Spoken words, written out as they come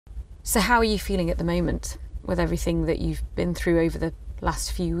So how are you feeling at the moment with everything that you've been through over the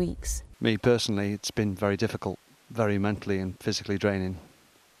last few weeks? Me personally, it's been very difficult, very mentally and physically draining.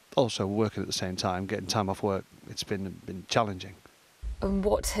 Also working at the same time, getting time off work, it's been challenging. And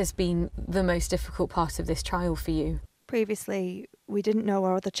what has been the most difficult part of this trial for you? Previously, we didn't know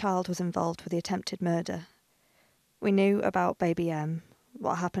our other child was involved with the attempted murder. We knew about baby M,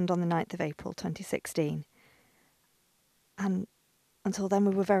 what happened on the 9th of April 2016. And until then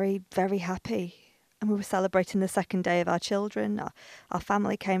we were very, very happy. And we were celebrating the second day of our children. Our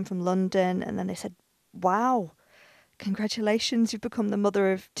family came from London and then they said, wow, congratulations, you've become the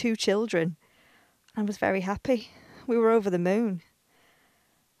mother of 2 children. I was very happy. We were over the moon.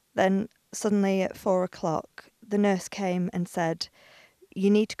 Then suddenly at 4 o'clock, the nurse came and said, you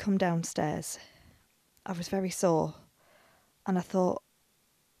need to come downstairs. I was very sore. And I thought,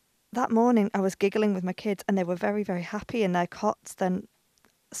 that morning I was giggling with my kids and they were very, very happy in their cots. Then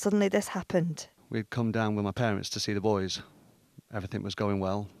suddenly this happened. We'd come down with my parents to see the boys. Everything was going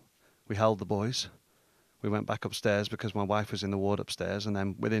well. We held the boys. We went back upstairs because my wife was in the ward upstairs, and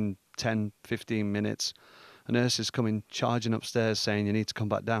then within 10, 15 minutes, a nurse is coming charging upstairs saying, you need to come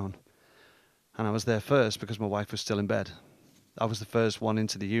back down. And I was there first because my wife was still in bed. I was the first one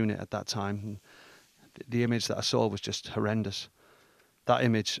into the unit at that time. And the image that I saw was just horrendous. That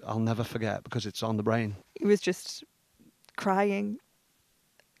image I'll never forget because it's on the brain. He was just crying.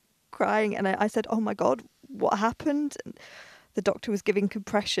 And I said, oh my God, what happened? And the doctor was giving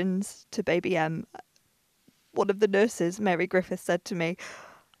compressions to baby M. One of the nurses, Mary Griffith, said to me,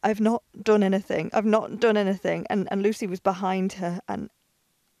 I've not done anything. And Lucy was behind her. And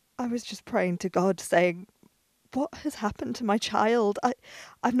I was just praying to God saying, what has happened to my child?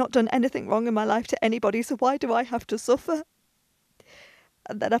 I've not done anything wrong in my life to anybody, so why do I have to suffer?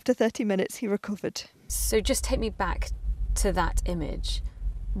 And then after 30 minutes, he recovered. So just take me back to that image.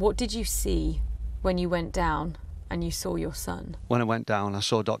 What did you see when you went down and you saw your son? When I went down, I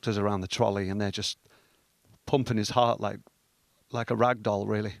saw doctors around the trolley and they're just pumping his heart like a rag doll,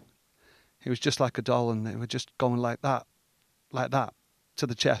 really. He was just like a doll and they were just going like that, to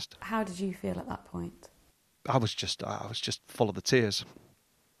the chest. How did you feel at that point? I was just full of the tears.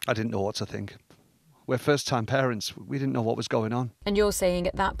 I didn't know what to think. We're first-time parents. We didn't know what was going on. And you're saying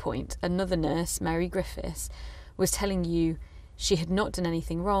at that point, another nurse, Mary Griffiths, was telling you she had not done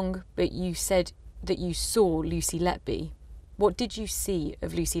anything wrong, but you said that you saw Lucy Letby. What did you see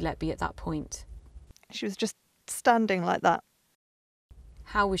of Lucy Letby at that point? She was just standing like that.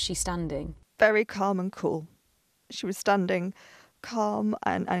 How was she standing? Very calm and cool. She was standing calm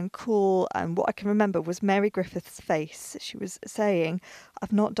and cool, and what I can remember was Mary Griffith's face. She was saying,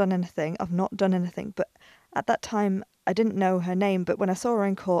 I've not done anything, but at that time I didn't know her name, but when I saw her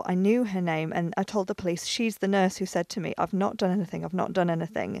in court I knew her name, and I told the police, she's the nurse who said to me, I've not done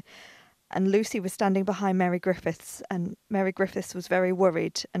anything. And Lucy was standing behind Mary Griffiths, and Mary Griffiths was very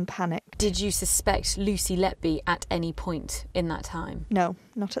worried and panicked. Did you suspect Lucy Letby at any point in that time? No,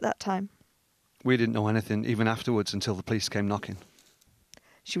 not at that time. We didn't know anything even afterwards until the police came knocking.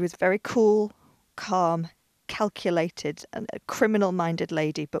 She was very cool, calm, calculated, and a criminal-minded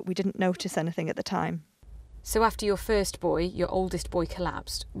lady, but we didn't notice anything at the time. So after your first boy, your oldest boy,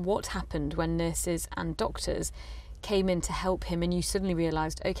 collapsed, what happened when nurses and doctors came in to help him and you suddenly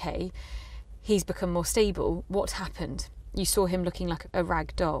realised, OK, he's become more stable? What happened? You saw him looking like a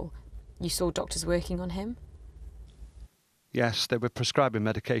rag doll. You saw doctors working on him? Yes, they were prescribing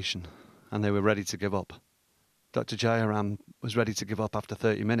medication and they were ready to give up. Dr. Jayaram was ready to give up after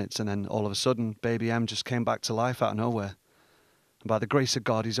 30 minutes and then all of a sudden baby M just came back to life out of nowhere. And by the grace of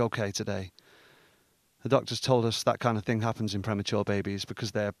God, he's okay today. The doctors told us that kind of thing happens in premature babies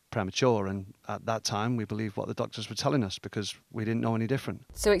because they're premature, and at that time we believed what the doctors were telling us because we didn't know any different.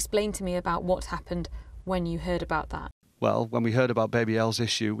 So explain to me about what happened when you heard about that. Well, when we heard about baby L's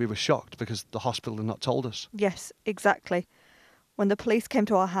issue, we were shocked because the hospital had not told us. Yes, exactly. When the police came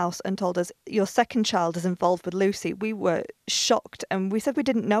to our house and told us, your second child is involved with Lucy, we were shocked and we said we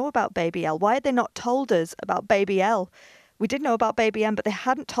didn't know about baby L. Why had they not told us about baby L? We did know about baby M, but they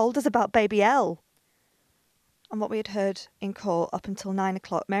hadn't told us about baby L. And what we had heard in court up until 9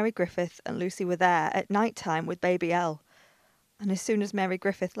 o'clock, Mary Griffith and Lucy were there at night time with baby L. And as soon as Mary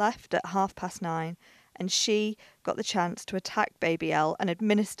Griffith left at 9:30, and she got the chance to attack baby L and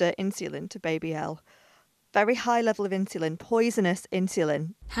administer insulin to baby L. Very high level of insulin, poisonous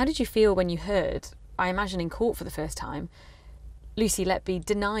insulin. How did you feel when you heard, I imagine in court for the first time, Lucy Letby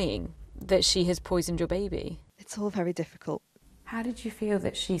denying that she has poisoned your baby? It's all very difficult. How did you feel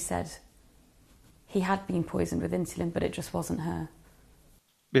that she said he had been poisoned with insulin, but it just wasn't her?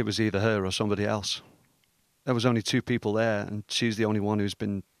 It was either her or somebody else. There was only 2 people there, and she's the only one who's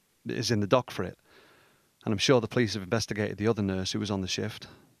been is in the dock for it. And I'm sure the police have investigated the other nurse who was on the shift.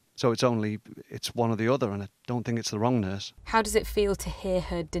 So it's one or the other, and I don't think it's the wrong nurse. How does it feel to hear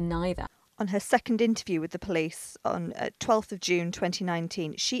her deny that? On her second interview with the police on 12th of June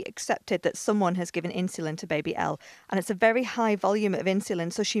 2019, she accepted that someone has given insulin to baby Elle, and it's a very high volume of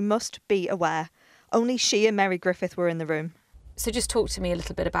insulin, so she must be aware. Only she and Mary Griffith were in the room. So just talk to me a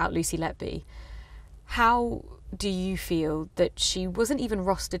little bit about Lucy Letby. How do you feel that she wasn't even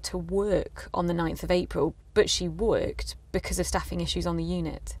rostered to work on the 9th of April, but she worked because of staffing issues on the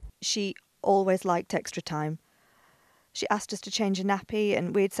unit? She always liked extra time. She asked us to change a nappy,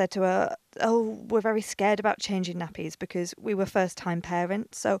 and we'd said to her, "Oh, we're very scared about changing nappies because we were first-time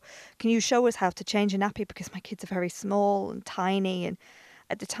parents. So can you show us how to change a nappy, because my kids are very small and tiny." And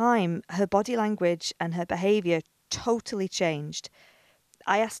at the time, her body language and her behaviour totally changed.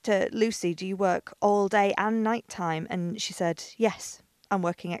 I asked her, "Lucy, do you work all day and night time?" And she said, "Yes, I'm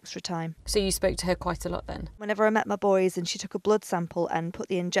working extra time." So you spoke to her quite a lot then? Whenever I met my boys, and she took a blood sample and put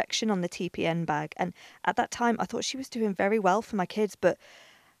the injection on the TPN bag. And at that time, I thought she was doing very well for my kids, but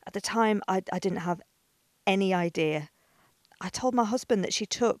at the time, I didn't have any idea. I told my husband that she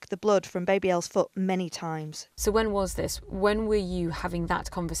took the blood from baby Elle's foot many times. So when was this? When were you having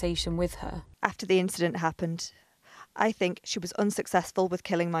that conversation with her? After the incident happened, I think she was unsuccessful with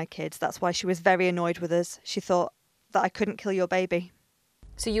killing my kids. That's why she was very annoyed with us. She thought that I couldn't kill your baby.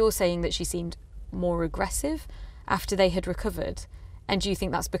 So you're saying that she seemed more aggressive after they had recovered, and do you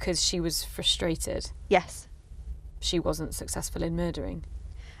think that's because she was frustrated? Yes. She wasn't successful in murdering?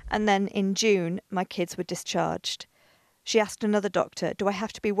 And then in June, my kids were discharged. She asked another doctor, "Do I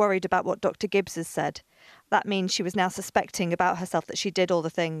have to be worried about what Dr. Gibbs has said?" That means she was now suspecting about herself that she did all the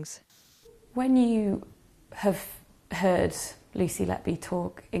things. When you have heard Lucy Letby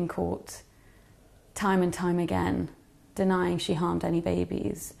talk in court time and time again, denying she harmed any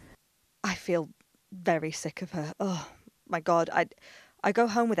babies, I feel very sick of her. Oh, my God. I go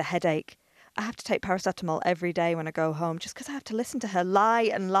home with a headache. I have to take paracetamol every day when I go home just because I have to listen to her lie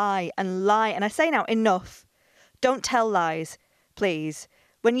and lie and lie. And I say now, enough. Don't tell lies, please.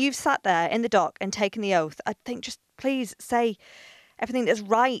 When you've sat there in the dock and taken the oath, I think just please say everything that's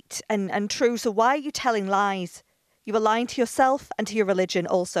right and true. So why are you telling lies? You are lying to yourself and to your religion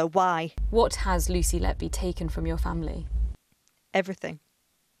also. Why? What has Lucy Letby taken from your family? Everything.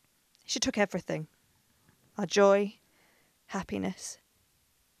 She took everything. Our joy, happiness.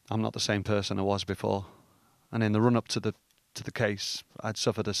 I'm not the same person I was before. And in the run-up to the case, I'd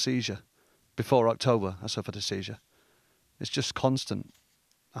suffered a seizure. Before October, I suffered a seizure. It's just constant.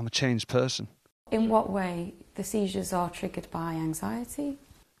 I'm a changed person. in what way the seizures are triggered by anxiety?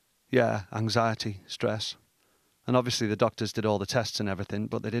 Yeah, anxiety, stress. And obviously the doctors did all the tests and everything,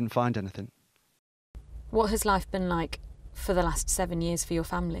 but they didn't find anything. What has life been like for the last 7 years for your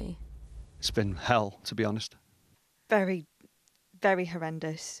family? It's been hell, to be honest. Very, very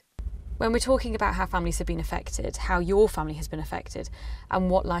horrendous. When we're talking about how families have been affected, how your family has been affected, and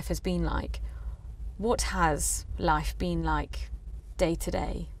what life has been like, what has life been like day to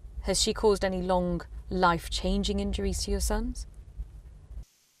day? Has she caused any long, life-changing injuries to your sons?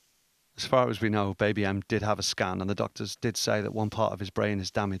 As far as we know, baby M did have a scan, and the doctors did say that one part of his brain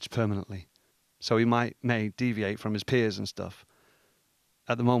is damaged permanently. So he may deviate from his peers and stuff.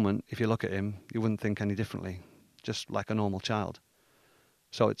 At the moment, if you look at him, you wouldn't think any differently, just like a normal child.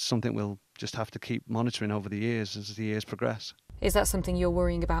 So it's something we'll just have to keep monitoring over the years as the years progress. Is that something you're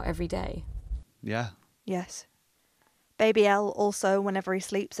worrying about every day? Yeah. Yes. Baby L also, whenever he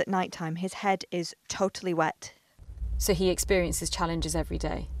sleeps at night time, his head is totally wet. So he experiences challenges every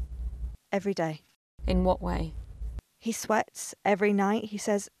day? Every day. In what way? He sweats every night. He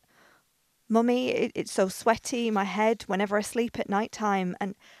says, "Mummy, it's so sweaty, my head, whenever I sleep at night time."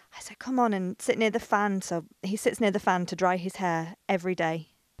 And I said, "Come on and sit near the fan." So he sits near the fan to dry his hair every day.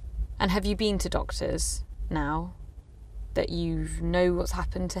 And have you been to doctors now that you know what's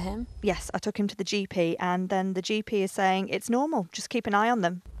happened to him? Yes, I took him to the GP, and then the GP is saying it's normal, just keep an eye on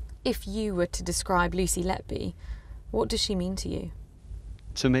them. If you were to describe Lucy Letby, what does she mean to you?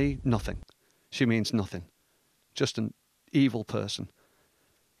 To me, nothing. She means nothing. Just an evil person.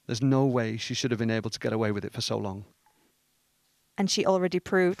 There's no way she should have been able to get away with it for so long. And she already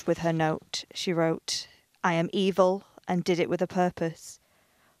proved with her note. She wrote, "I am evil and did it with a purpose."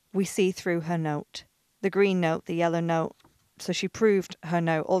 We see through her note. The green note, the yellow note. So she proved her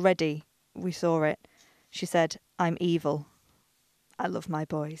note already. We saw it. She said, "I'm evil. I love my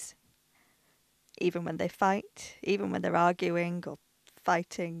boys." Even when they fight, even when they're arguing or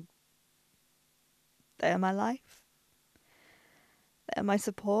fighting, they are my life. They are my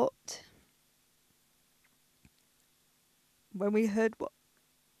support. When we heard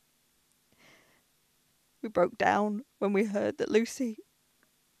We broke down when we heard that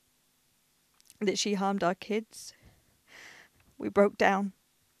she harmed our kids. We broke down.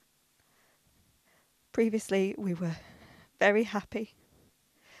 Previously, we were very happy.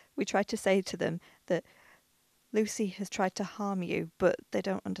 We tried to say to them that Lucy has tried to harm you, but they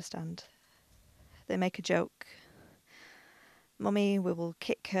don't understand. They make a joke. Mummy, we will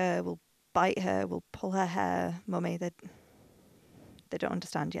kick her, we'll bite her, we'll pull her hair. Mummy, they don't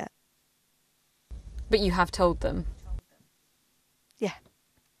understand yet. But you have told them? Yeah.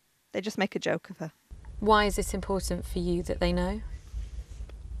 They just make a joke of her. Why is it important for you that they know?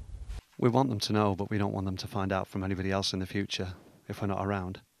 We want them to know, but we don't want them to find out from anybody else in the future if we're not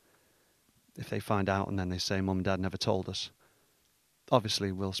around. If they find out and then they say, Mum and Dad never told us,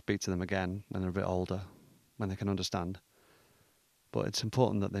 obviously we'll speak to them again when they're a bit older, when they can understand. But it's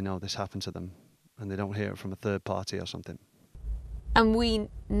important that they know this happened to them and they don't hear it from a third party or something. And we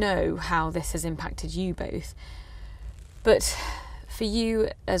know how this has impacted you both. But for you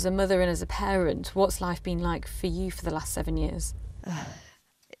as a mother and as a parent, what's life been like for you for the last 7 years?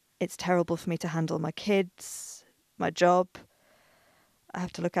 It's terrible for me to handle my kids, my job. I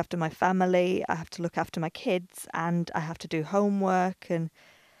have to look after my family, I have to look after my kids, and I have to do homework, and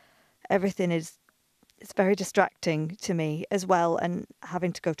everything it's very distracting to me as well, and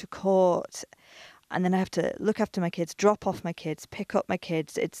having to go to court, and then I have to look after my kids, drop off my kids, pick up my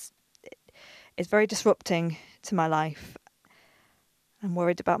kids. It's very disrupting to my life. I'm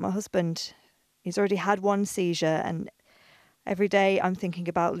worried about my husband. He's already had one seizure, and every day I'm thinking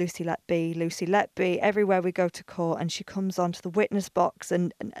about Lucy Letby, everywhere we go to court, and she comes onto the witness box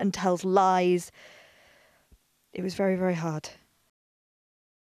and tells lies. It was very, very hard.